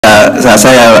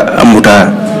saya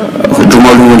amuta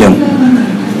jumalungulem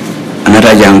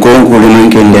anata janko ngulum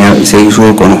kende sei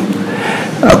so kono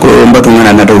ako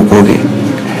mbatungana na dokoge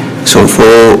so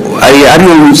for ari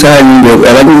sa ndio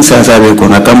alani sa be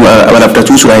kono kam abadapta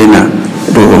tusu aina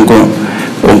do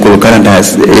onko kalanda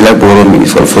ila boro mi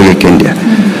for kende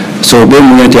so be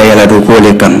munyati ayala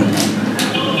dokole kan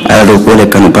ala dokole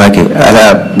kan pake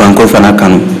ala banko fana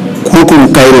kan kuku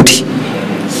kairoti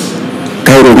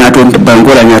kairo nyaton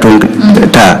bangola nyaton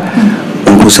ta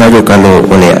onkusajo kalo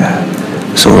olea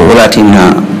so wala tina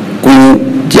ku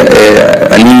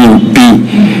ali bi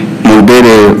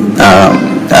mulbere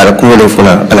ala kule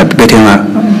fula ala betema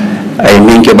ay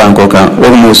minke banko kan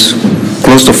almost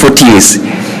close to 40 years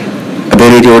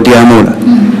abere radio diamola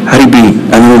haribi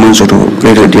anu mansoto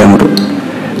radio diamoto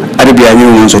haribi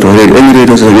anu mansoto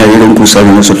radio so nya yelo kusajo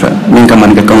mansoto minka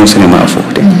man ka kan cinema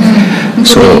afokte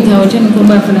so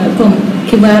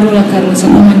KIBAROO la karo sa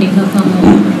kumandika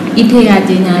kama ite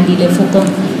yaje nyadi le foko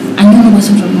anyuno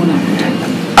masoto mona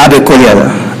abe kolyala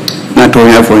nato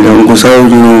ya fonde ngusawo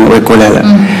ñu we kolyala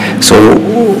so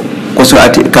koso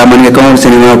ati kamane kama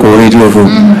cinema ko radio fo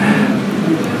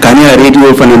kanya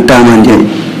radio fanan tamanje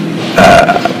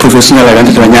professional la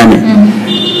ganta nyame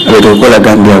abe to kola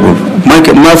Gambia go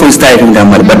ma fo style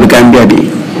ndamal ba Gambia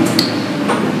bi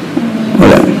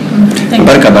wala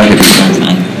barka barka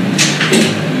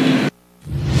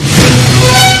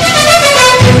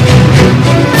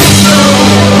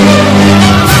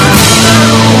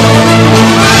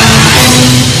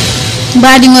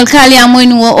badingol kali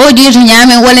amoyni wo audio to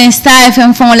nyame wala Star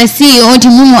FM fon la si oti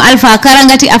mumu alfa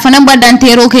karangati afana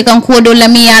badantero ke kan ko do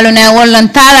lami yalo na wala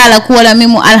tala la ko la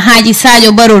mimu alhaji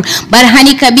Sadio Barol bar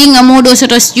hani kabinga modo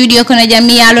soto studio kono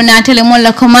jami yalo na tele mon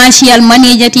la commercial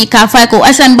manager ti ka fa ko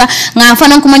asan ba nga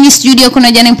fanan ko mani studio kono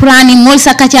jani prani mol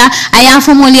sakacha aya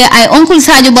famole ay oncle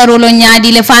Sadio Barol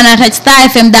nyaadi le fana ta Star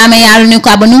FM dame yalo ni ko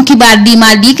abanu kibar di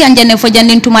mal di kan jane fo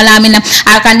jandin tumalamina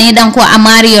akane dan ko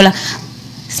amario la.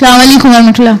 Assalamu alaikum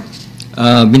warahmatullah.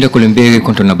 Binta Colley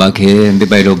kontona bake mbe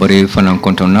baylo bari fanan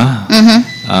kontona.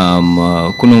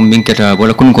 Kunu minketa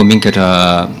wala kunu ko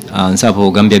minketa nsapo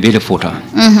Gambia be le fota.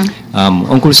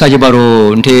 Oncle Sadio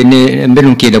Barol nte ne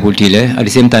mbelun ke double tile at the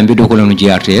same time be do ko no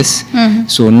GRTS.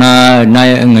 So na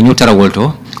nganyu tara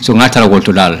wolto so ngatara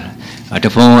wolto dal. Ate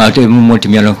fon ate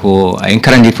multimialo ko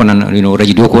enkarandi fanan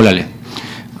radio do ko lale.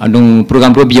 Andung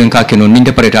program do bien ka keno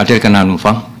ninde pareta atel kananu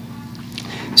fa.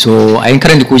 So I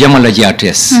encourage ku jamal la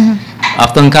GRTS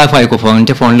after ka fa ko fon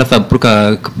te fon la fa pour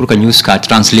news ka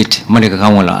translate mane ka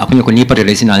wala apunyo ko ni pare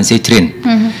resina an say train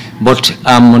but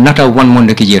nata one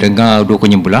monde ki jere nga do ko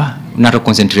nyimbula nata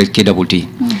concentrate KWT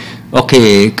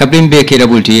okay kabimbe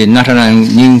KWT nata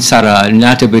nin sara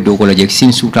nata be do ko la je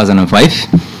since 2005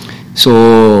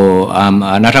 so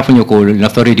nata funyo ko la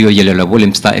radio yele la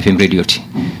volume Star FM radio ti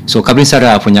so kabin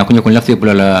sara funya kunyo ko la fe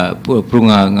bula pour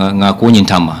nga ko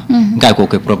nyintama ngai ko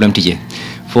problem tije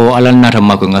fo alan nata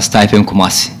mako nga Star FM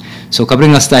kumasi so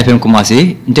kabin nga Star FM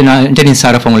kumasi intena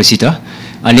sara fongol sita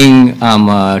aning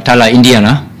tala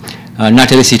indiana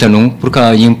nata le sita no pour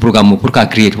ka yim programme pour ka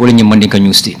create wala nyim mandinka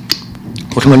news ti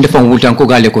otoman defon wultan ko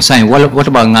gale ko sain wala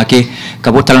wata ba ngake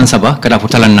ka bo TALANSABA kada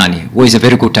fo talan nani wo is a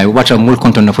very good time wata mul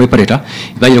konton na foi pareta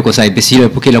ba ko sai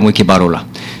besila pukila mo KIBAROO la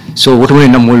so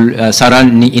wotoman na mul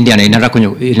saran ni indiana ina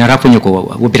rakonyo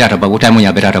ko wo birata ba wota mo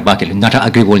nya birata ba kel nata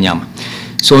agribol nyama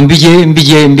so mbije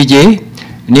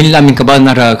ni la min ka ba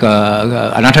nata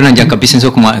anata nan jaka business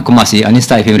ko kumasi ani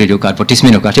Star FM radio ka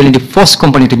advertisement ko tell the first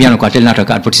company to biano ko tell nata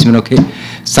ka advertisement ko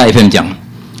Star FM jam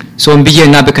so mbije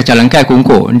na be kacalan kai ko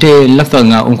nko nde lafta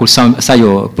nga oncle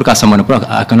sayo pour ka samana pour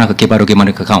akana ka KIBAROO ke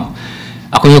man ka kam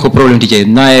ako ko problem tije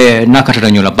na katata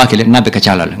nyola bakele na be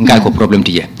kacalal ngai ko problem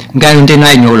tije ngai nde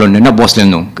na nyolon na boss len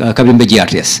no ka be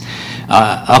GRTS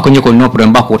ako nyoko no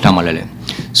problem ba ko tamalale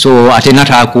so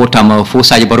atenata ko tama fo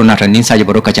Sadio Barol nata nin Sadio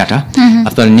Barol kacata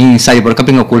after nin Sadio Barol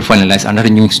kapinga ko finalize another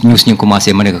news ni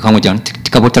commencer mane ka kamo jan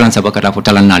ka bo TALANSABA kata fo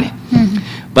talan nani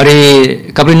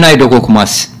bare kabrin nay do ko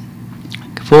commence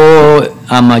fo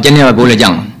general bole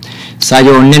jang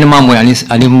Sadio nene mamoy ani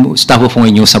staff fo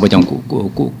nyu saba jang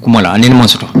kumala ani mon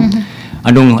soto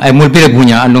andung ay mol bere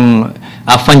bunya andung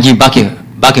a fanji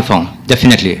bake fon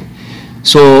definitely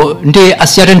so nde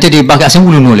asiarente di bake asen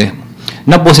wulu nole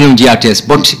na boslum GRTS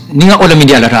but ninga oda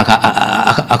media la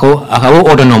ako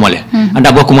oda normale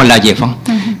anda bokku mo laje fon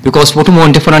because wotu mo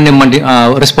different mandi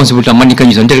responsible ta mandi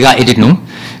kanyu nderga edit no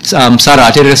sara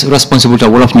ate responsible ta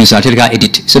wolof news ate ga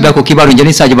edit so da ko KIBAROO jeni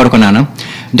Sadio Barol kanana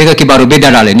ndega KIBAROO be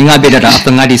dadale ninga be dada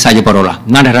after ngadi Sadio Barol la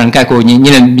nanda ran kay ko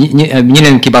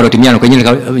nyinen KIBAROO ti miano ko nyinen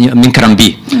min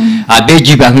karambi a be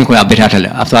jiba ko a betatale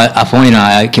after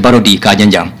afona KIBAROO di ka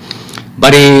janjam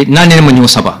bari nane mo nyu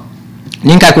saba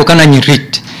nin ka ko kana ni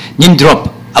rit nin drop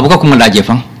abuka ko ngala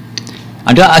jefang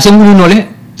ada asengulu nole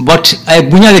but ay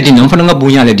bunyale dinam fa nga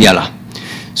bunyale diala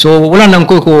so wala nan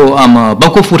ko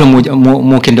banko futa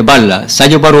mo kende balla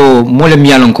Sadio Barrow mo le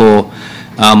miyalon ko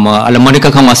ala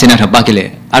manika kama senata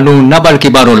bakile anu nabal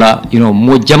kibaro la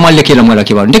mo jamal le kila mo la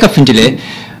kibaro ndeka fintile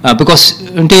because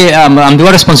I'm the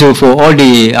one responsible for all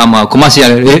the commercial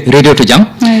radio to jam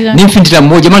nim fintila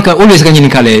mo jamal ka always kan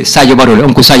kale Sadio Barrow le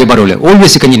onko Sadio Barrow le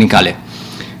always kan kale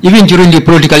even during the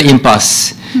political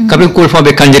impasse kabe call for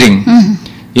be conjuring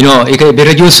ike be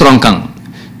radio soronkang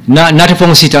na nata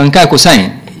fong sitang ka ko sai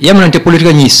yamnante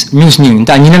political news ni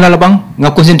ta nyina la bang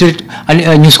nga concentrate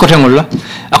news ko tangolla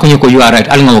ako nyiko you are right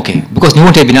al nga okay because ni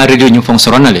wonte bina radio ñu fong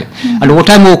soronale and what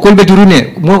time ko kolbe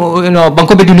durune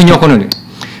banko be dunu ñoko no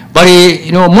bari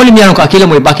mo lim yano ko akela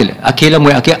moy bakile akela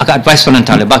moy aka advice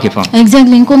fanantale bakile fam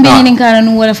exactly ko be ni kala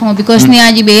no wala fam because ni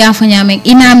aji be ya fanya me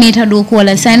ina meta do ko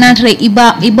wala sanatre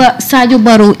iba Sadio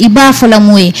Barrow iba fola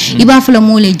moy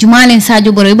jumalen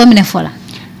Sadio Barrow iba mine fola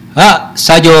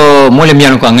Sadio mole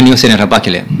miyano ko ngani senata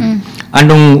bakile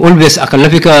andong always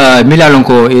akalafika milalon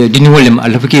ko dini wolem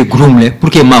alafiki groomle pour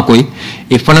que makoy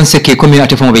e finance ke comme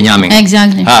ate fon be nyame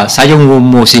exactly Sadio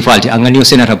mo sifalti ngani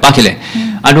senata bakile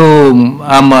ado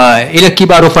ila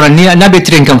kibaro fana ni nabe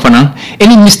train kam fana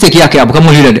any mistake yake abuka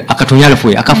mo lilade akatonyala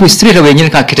foi akafu straight away nyel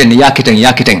ka kiten ya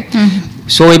kiten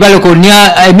so ibalo ko ni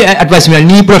advice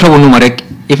ni proto wonu marek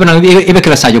ifana ibe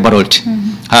kala Sadio Barrow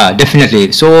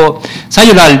definitely so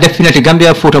Sadio dal definitely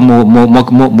Gambia photo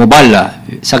mo balla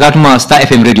sagatuma Star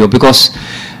FM radio because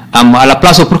à la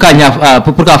place pour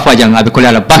ka fajang abe ko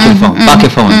la back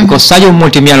phone because Sadio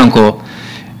multimialon ko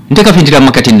ndeka fintira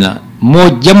makatinla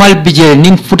mo jamal bije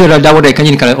nin futara dawada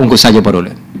kanyin kala onko Sadio Barrow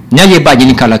le nyaje baji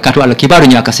nin kala katu ala kibaru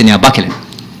nya akasenia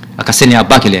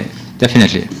bakile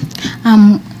definitely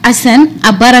asen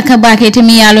abaraka bakete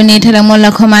mi yalo ne tele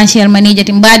molla commercial manager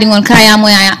tim badi ngol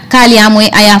kali amoy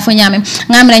aya fo nyame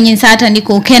ngamra nyin sata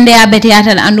ndiko kende ya bete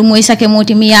yatal andu moy sake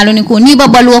moti mi yalo ni ko ni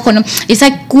babalu ko no isa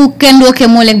ku kendo ke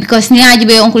mole because ni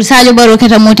ajibe onkul Sadio Barrow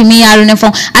keta moti mi yalo ne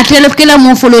fon atelo kila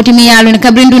mo foloti mi yalo ni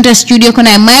kabrindunta studio ko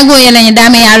nay maygo yela nya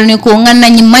dame yalo ni ko nganna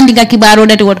nyi mandiga kibaro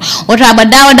dati woto ota ba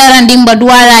dawa dara ndimba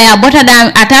duwala ya bota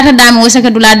dame atata dame wo sake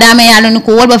dula dame yalo ni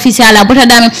ko wolba fisala bota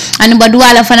dame anu ba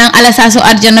duwala fanan ala saso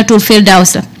arjanatul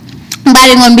firdaus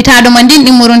mbari ngon bitado mandin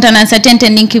di murunta nan sa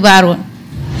tenten din kibaro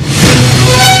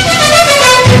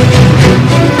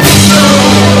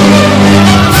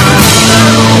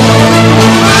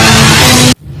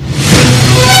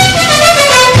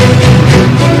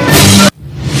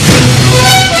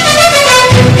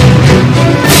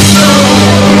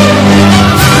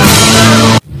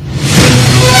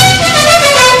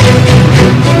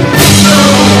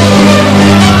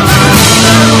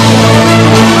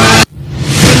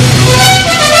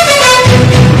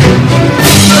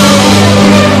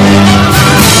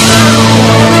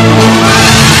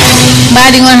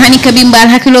ngon hani kabimbal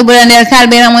hakilo burander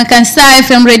kalbera mo kan Star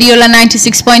FM radio la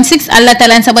 96.6 alla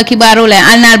talansaba kibaro la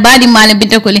alnar badi male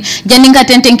Binta Colley janinga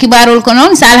tenten kibaro ko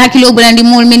non sal hakilo burandi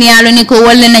mul min yalo ni ko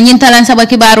wolle na nyin talansaba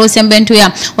kibaro sembentu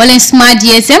ya wolle smart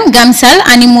GSM gamsal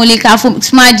ani muli ka fu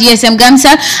smart GSM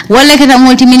gamsal wolle kata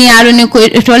multi min yalo ni ko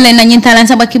tolle na nyin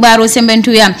talansaba kibaro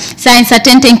sembentu ya sain sa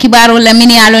tenten kibaro la min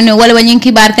yalo ni wolle wanyin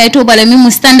kibar kay to bala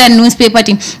mi standard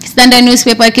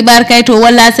newspaper kibar kay to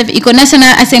wala saf iko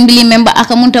national assembly member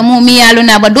akamunta mo mi yalo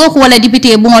na ba doko wala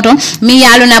député bungoto mi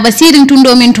yalo na ba sirin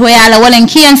tundo min to yala wala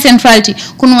kiyan centrality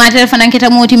kunu ngatel fananketa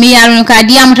moti mi yalo ni ka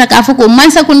diamu taka fuko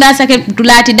mansa kunda sake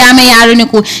dulati dame yalo ni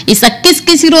ko isa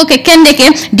kiskisiro ke kende ke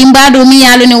dimbado mi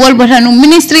yalo ni wolbota no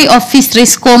ministry of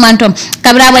fisheries commandom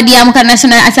kabraba diamu ka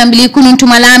national assembly kunun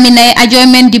tumalami na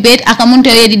adjournment debate akamunta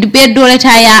yedi debate dole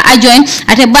ta ya adjourn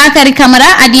ate Bakari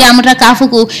Camara adiamu taka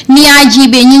fuko ni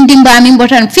ajibe nyindimba min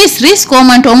botan fisheries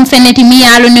commandom feneti mi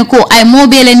yalo ni ko ay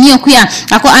mobile niyo kuya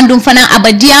ako andum fana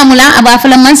abadiamula aba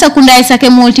fala mansa kunda isake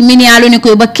multi mini yalo ni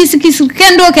ko ba kisi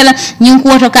kendo kala nyinku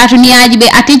woto katu ni ajibe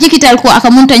atijikital ko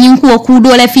akamunta nyinku ku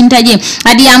dole fintaje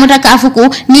adiamuta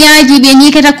kafuko ni ajibe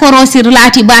nyiketa korosir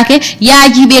lati bake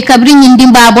yajibe kabri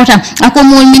nyindimba bota ako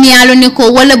mul mini yalo ni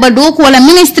ko wala bado ko wala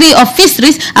ministry of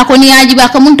fisheries ako ni ajibe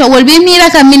akamunta wolbe mira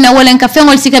ka minna wala ka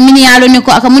fengol sika mini yalo ni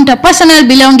ko akamunta personal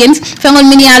belongings fengol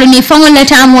mini yalo ni fengol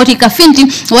leta amoti ka finti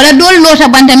wala dol lota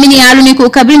banda mini yalo ni ko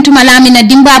kabrin tumalami na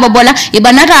dimbaba bola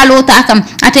ibanata alota akam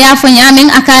ata yafo nyamen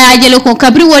akaya jelo ko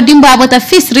kabri wo dimbaba ta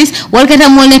fisheries wolkata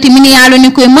molneti mini yalo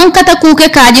ni ko mankata kuke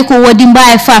kaje ko wo dimba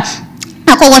fa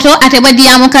ako woto ateba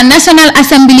diamu kan National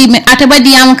Assembly ateba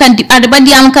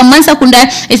diamu kan mansa kunda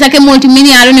isake multi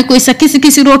minialo ne ko isake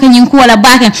kisi roke nyinku wala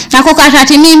bake ako kata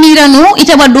temi mira no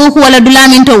iteba doku wala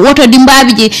dulaminto woto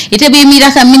dimbabi je itebe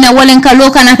mira kam mina wala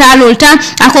kalo kana talolta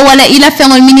ako wala ila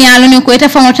fengol minialo ne ko ita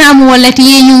fangotamu wala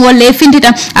tiyenyu wala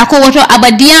fintita ako woto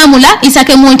abadiamu la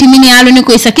isake multi minialo ne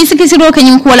ko isake kisi roke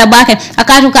nyinku wala bake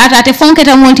akatu kata te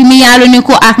fonketa multi minialo ne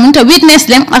ko akmunta witness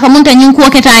lem akamunta nyinku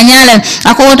keta nyala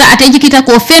ako woto atejikita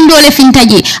ko fendole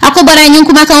fintaji ako bara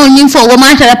nyinku maka on nyimfo wo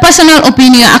mata personal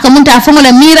opinion akamunta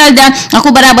fongola miral da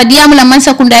ako bara badiamu la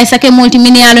mansa kunda isake multi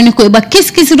minialo ne ko ba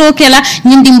kiskisiro kela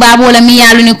nyindi mbabo la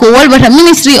miyalo ne ko wolbata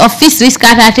Ministry of Fisheries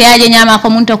kata teaje nyama ko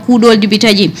munta kudol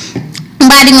dibitaji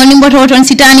mbadi ngol nimboto ton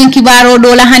sitani kibaro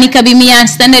dola hani kabi miyan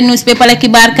Standard newspaper la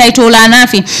kibar kaito la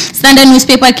nafi Standard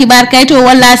newspaper kibar kaito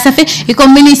wala safe iko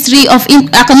Ministry of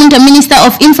akamunta Minister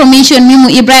of Information mimu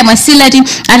Ibrahim Silati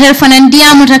atel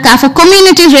fanandia mutakafa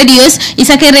community radios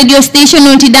isake radio station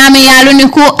noti dame yalo ne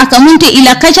ko akamunta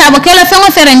ila kacha bakela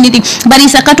fengo ferenditi bari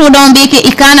sakato don beke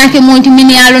ikana ke multi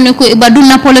mini yalo ne ko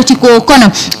ibaduna politiko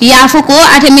kono ya foko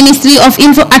ate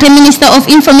Minister of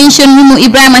Information mimu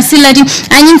Ibrahim Silati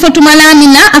anyin fotumala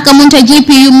mina akamunta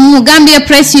GPU mu Gambia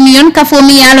Press Union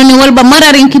kafomi yalo ni wolba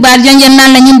mararin kibar janjan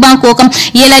nan la nyimbanko kam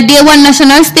yela D1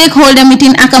 National Stakeholder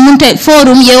Meeting akamunta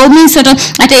forum yewo min soto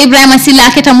ate Ibrahim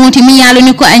Silla keta moti mi yalo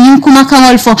ni ko anyum kuma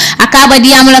kamol fo akaba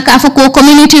diamula ka ko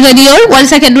community radio wal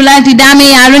sake dulati dame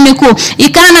yalo ni ko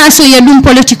ikana so yadum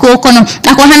politiko kono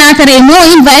ako hanatare mo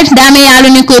invite dame yalo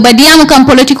ni ko badiamu kam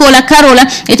politiko la karola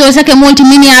eto sake moti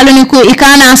min yalo ni ko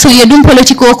ikana so yadum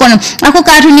politiko kono ako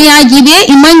katuni ajibe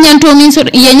imanyanto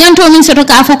nyanto min soto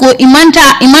ka fako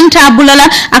imanta bulala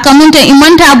akamunta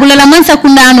imanta bulala mansa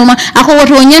kundano ma ako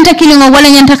woto nyanta kilingo wala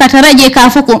nyanta kataraje ka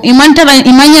fako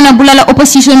imanyana bulala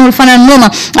opposition ul fana noma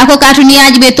ako katu ni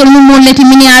ajibe tolmu molleti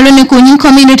mini alone ko nyin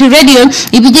community radio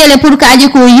ibijele pour kaaje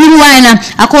ko yurwana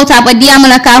ako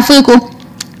tabadiamala ka fako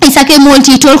isake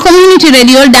multi tol community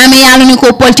radio dame yalo ni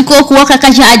ko politiko ko waka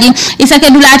kajaji isake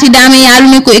dulati dame yalo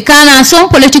ni ko ikana son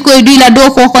politiko e dila do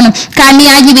ko kono kani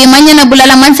aji be manyana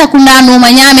bulala mansa kundano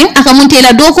manyame akamunte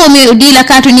la do ko me dila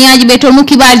katu ni aji be tol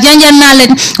mukibar janjan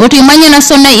nalet woto manyana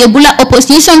sonna e bula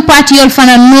opposition party yol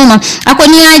fana numa ako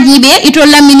ni aji be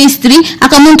itola ministry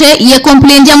akamunte ye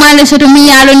complain jamale soto mi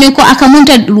yalo ni ko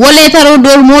akamunte woletaro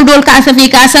dol modol ka safi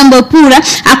ka samba pura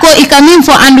ako ikamin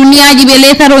fo andu ni aji be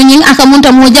letaro nyin akamunta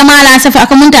jamala safi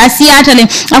akamunta asiyatale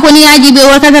akoni yaji be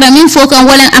wolkatara min fokan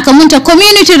wala akamunta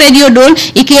community radio dol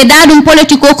ike dadum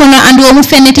politiko kono ando mu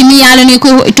fenneti mi yalo ni ko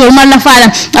to malla fala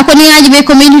akoni yaji be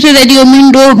community radio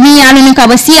min do mi yalo ni ka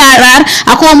ba CRR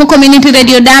ako mu community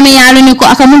radio dame yalo ni ko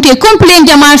akamunte complain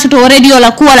jamal to radio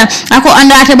la kuwala ako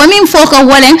andata ba min fokan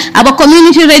wala aba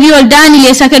community radio dani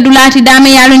le sake dulati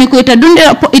dame yalo ni ko ita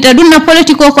dunna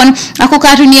politiko kono ako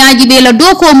katu ni yaji be la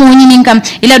doko mo nyinin kam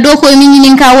ila doko mi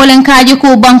nyinin ka wala kaaje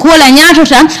ko bankola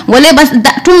nyatota wala bas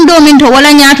tundo min to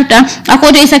wala nyatota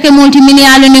akoto isake multi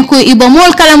minialo ne ko ibo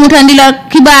mol kala mutandila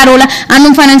kibaro la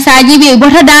anum fanan sajibe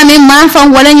bota dame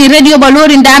mafan wala ni radio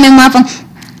balorin dame mafan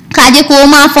kaje ko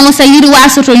ma fon sa yiri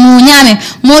wasoto ñu nyame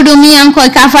modo mi an ko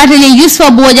ka fatale yusfa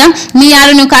boja mi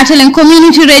yalo no katelen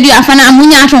community radio afana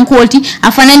amunya ton kolti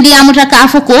afana ndiamuta ka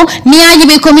foko ni yaji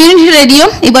be community radio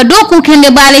iba do ko kende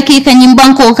bale ki kanyim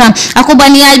banko kam ako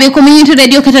bani yaji be community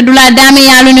radio kata dula dame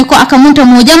yalo ni ko akamunta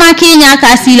mo jama kenya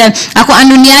ka sila ako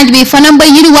andu ni yaji be fana ba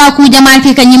yiri wa ku jama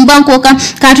ki kanyim banko kam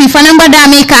katu fana ba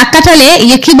dame ka katale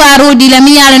ye kibaro di la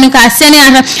mi yalo ni ka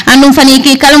senata andu fani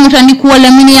ki kala mutandi ko wala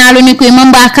mi yalo ni ko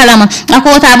mamba kalama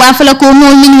akota ba fala ko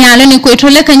mo min yalo ni ko to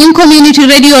le kanyin community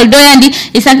radio doyandi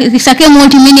isake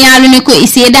multi min yalo ni ko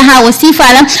iseda ha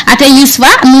wasifala ata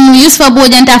yusfa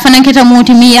bojanta fanan keta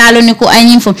multi min yalo ni ko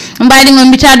anyinfo mbadi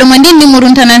ngom bitado mandindi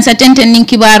murunta nan sa tenten nin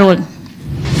kibarol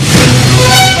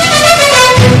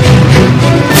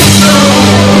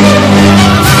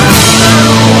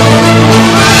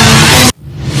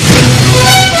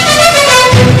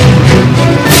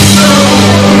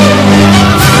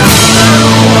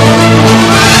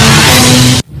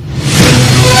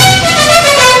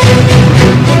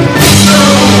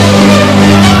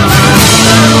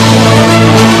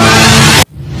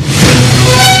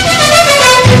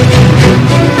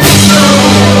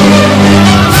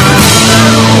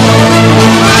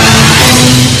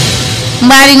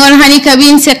mbari ngol hani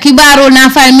kabin se kibaro na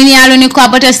fal min yalo ni ko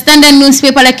abata standard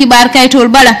newspaper la kibar kaytol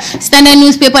bala standard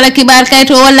newspaper la kibar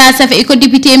kayto wala safa iko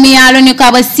député mi yalo ni ko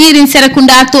aba sirin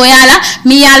serekunda to yala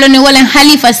mi yalo ni wala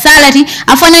Halifa Salati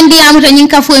afana ndiamu ta nyin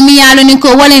kafo mi yalo ni ko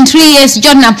wala 3 years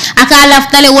jotna aka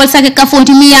laftale wol sake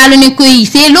kafoti mi yalo ni ko yi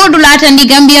se lodu lata ndi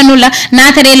Gambia nula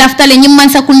na tare laftale nyimman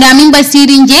sakunda min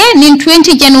basirin je nin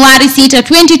 20 January sita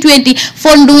 2020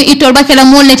 fondu itol bakela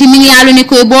molati min yalo ni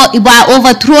ko bo iba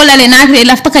overthrow la le natre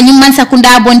laftaka nyimman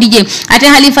sakunda bondije ate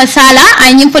Halifa Sala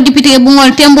ay nyim fo député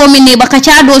bungol tembo min ne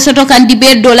bakacha do soto kan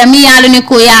dibe do la mi yalo ni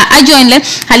ko ya ajoin le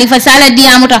Halifa Sala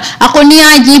diamuta akoni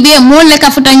ajibe molle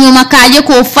kafuta nyoma kaje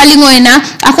ko falingoyna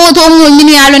ako to mol min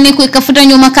yalo ni ko kafuta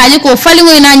nyoma kaje ko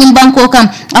falingoyna nyim banko kam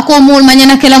ako mol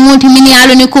manyana kala molti min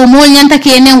yalo ni ko mol nyanta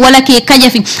kenen wala ke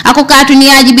kajafi ako katuni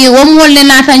ajibe wo mol le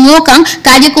nata nyokan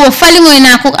kaje ko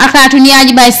falingoyna ko akatuni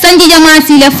ajibe sanji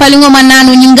jamasi le falingo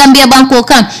manano nyim Gambia banko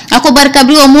kam ako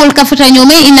barkabri o mol kafuta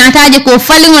nyome inataje ko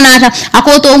falingo nata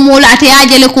ako to mol ate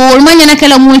ajele ko wol manyana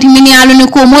kala molti min yalo ni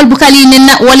ko mol bukali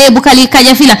nenna wala bukali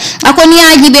kajafila ako ni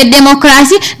ajibe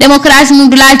démocratie mu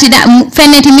dulati da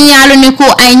feneti mi yalo ne ko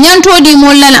ay nyantodi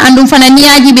mollal andum fana ni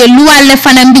ajibe luwalle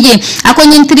fana mbije ako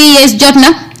nyin 3 years jotna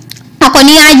ako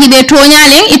ni ajibe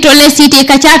toñalen itolle siti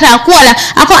kachata kuala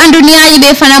ako andu ni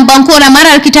ajibe fana bankora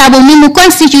maral kitabo mimu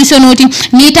constitution oti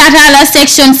ni tata la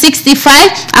section 65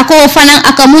 ako fana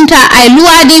akamunta ay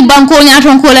luadi banko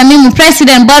nyaton ko la mimu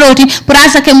president baroti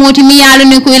prasa ke moti mi yalo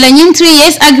ne ko ila nyin 3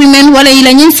 years agreement wala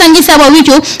ila nyin sangi saba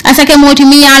wicho asake moti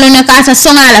mi yalo ne kasa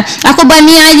songala ako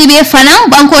bani ajibe fana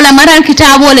banko la maral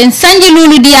kitabo len sangi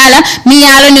lulu diala mi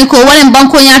yalo ne ko wala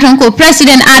banko nyaton ko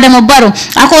president Adama Barrow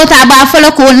ako ta ba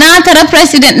fala ko na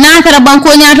president natara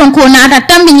banko nyaton ko nata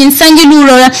tambi nyin sangi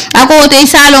lulo ako te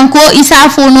salon ko isa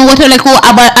fono wotole ko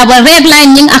aba red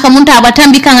line nyin aka munta aba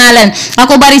tambi kangalan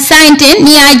ako bari sainte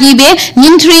ni ajibe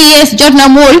nyin 3 years jotna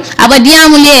mol aba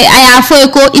diamule aya foy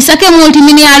ko isake molti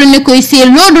min yalu ne ko ise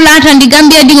lodu lata ndi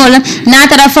Gambia dingola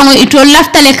natara fango ito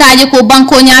laftale kaje ko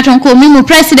banko nyaton ko mimu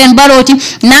president Baroti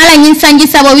nala nyin sangi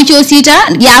saba wicho sita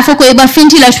ya fo ko iba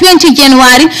finti la 20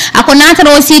 January ako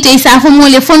natara o sita isa fo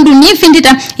mole fondu ni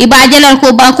fintita iba jalal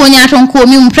ko banko nyaton ko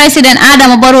mim president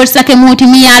Adama Barrow sake moti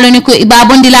mi yalo ne ko iba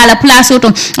bondila la place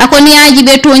oto ako ni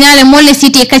ajibe to nyale molle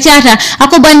cité kachata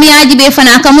ako bandi ajibe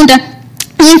fana akamunta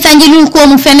nin sanji lulu ko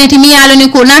mu feneti mi yalo ni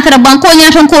ko natara banko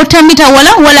nyaton ko tambita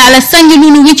wala ala sanji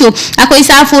lulu wicho ako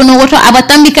isafo no woto aba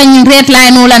tambika nyin red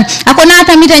line nolan ako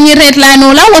nata mita nyin red line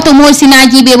nolan woto mo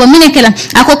sinaji be ba minekela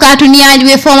ako katu ni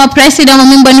ajibe former president mo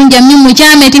min banunja min mu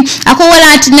jameti ako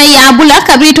wala tina ya bula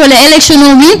kabrito le election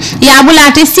wi ya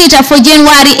bula te sita for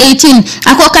January 18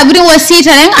 ako kabri wo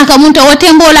sita ren aka munta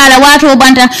wotembo la wato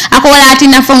banta ako wala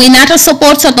tina fo inata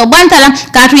support soto bantala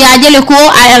katu ya jele ko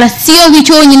ala sio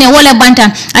wicho nyine wala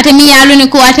banta ate mi yalo ni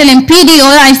ko atelen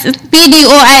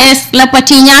PDOIS la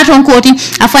pati nyaton koti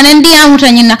afanan diamu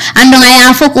tanyina andonga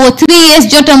ya foko 3 years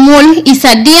jota mol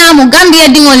isa diamu Gambia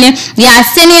dingole ya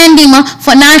senendima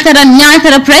fo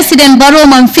natara president Barrow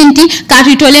man finti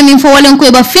katu tole min fo wolen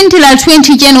ko ba finti la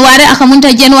 20 January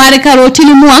akamunta January karo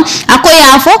tilumwa ako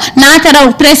ya fo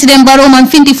natara president Barrow man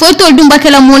finti fo tol dumba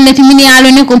kala mol neti min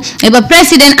yalo ni ko e ba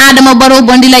president Adama Barrow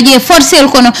bondila je forcel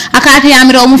kono akata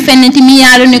yamiro mu fenneti min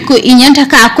yalo ni ko inyanta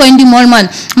ka ko ndi molman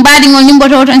mbadi ngol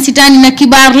nimboto ton sitani na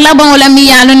kibar labo wala mi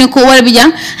yalo ne ko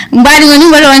walbijam mbadi ngol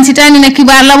nimboto ton sitani na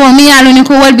kibar labo mi yalo ne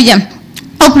ko walbijam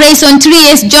operation 3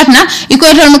 years jotna iko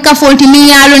ton mukafolti mi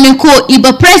yalo ne ko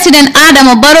iba president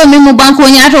Adama Barrow mimu banko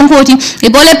nyaton koti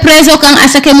ibole preso kan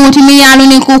asake moti mi yalo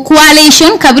ne ko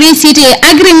coalition kabri city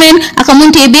agreement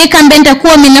akamunte be kambenta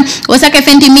ko min o sake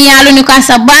fenti mi yalo ne ko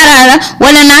asabara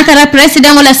wala nakara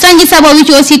president wala sangi saba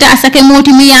wicho sita asake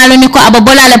moti mi yalo ne ko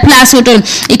ababola la place otol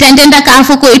itandenda ka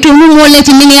foko ito mu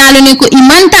moleti mi yalo ne ko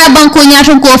imanta banko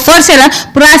nyaton ko force la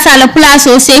prasa la place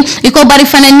o se iko bari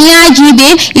fana niaji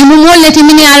be imu moleti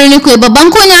mi yalo ne ko ba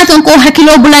banko nyaton ko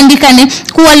hakilo bulandi kane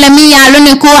ko wala mi yalo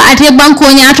ne ko ate banko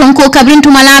nyaton ko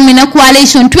kabrintu malami na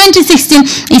coalition 2016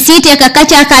 isite ka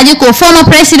kacha kaje ko former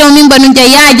president min banu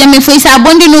jaya jame fo isa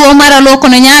bondi no mara lo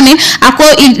kono nyame ako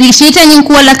isita nyin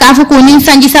ko wala ka ko nin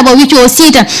sanji saba wicho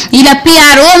sita ila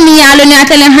PRO mi yalo ne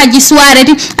atalen haji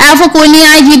suareti afo ko ni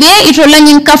ajibe ito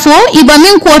lanyin kafo iba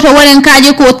min ko to walen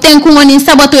kaje ko tenku ngoni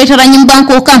sabato itara nyin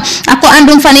banko kam ako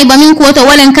andum fane iba min ko to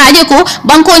walen kaje ko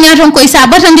banko nyaton ko isa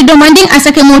batandi domanding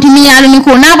asake moti mi yalo ne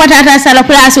ko na batata sala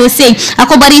place o se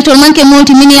ako bari to manke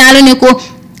moti mi yalo ne ko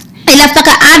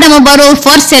ilaftaka Adama Barrow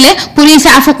forcele police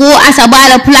afuko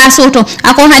asabala place auto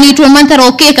ako hani to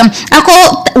mantaro kekam ako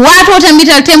wato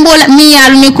tambital tembola mi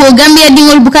yalu ni ko Gambia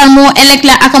dingol bukar mo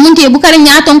elekla akamunti bukar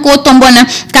nyaton ko tombona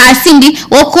ka sindi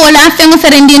o kola fengo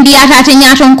ferendi ndiata te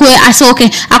nyaton ko asoke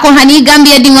ako hani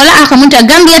Gambia dingola akamunta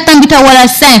Gambia tambita wala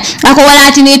sai ako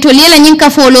wala tini to lela nyinka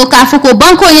folo ka fuko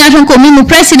banko nyaton ko mimu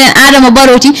president Adama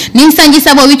Barrow ti nin sanji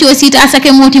sabo wicho sita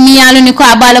asake moti mi yalu ni ko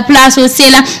abala place o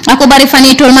sela ako bari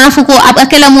fani to mafuko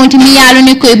akela moti mi yalu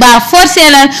ni ko ba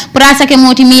forcela prasa ke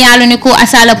moti mi yalu ni ko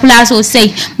asala place o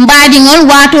sey mbadi ngol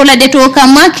wato la deto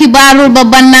kama kibaroo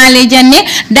babannale janne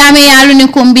dame yalu ni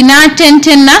ko mbina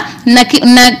tentenna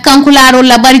na kankularo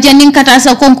la bari jannin kata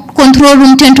sa control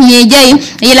room tentu ye jay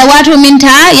ila wato minta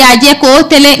ya je ko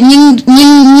tele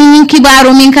nyin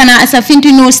kibaroo min kana sa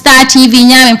fintino Star TV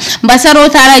nyame basaro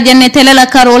tara janne tele la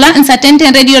karola sa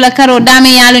tenten radio la karo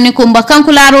dame yalu ni ko mba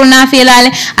kankularo na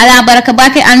felale ala baraka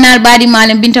bake annal badi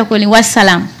malen Binta Colley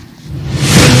wassalam.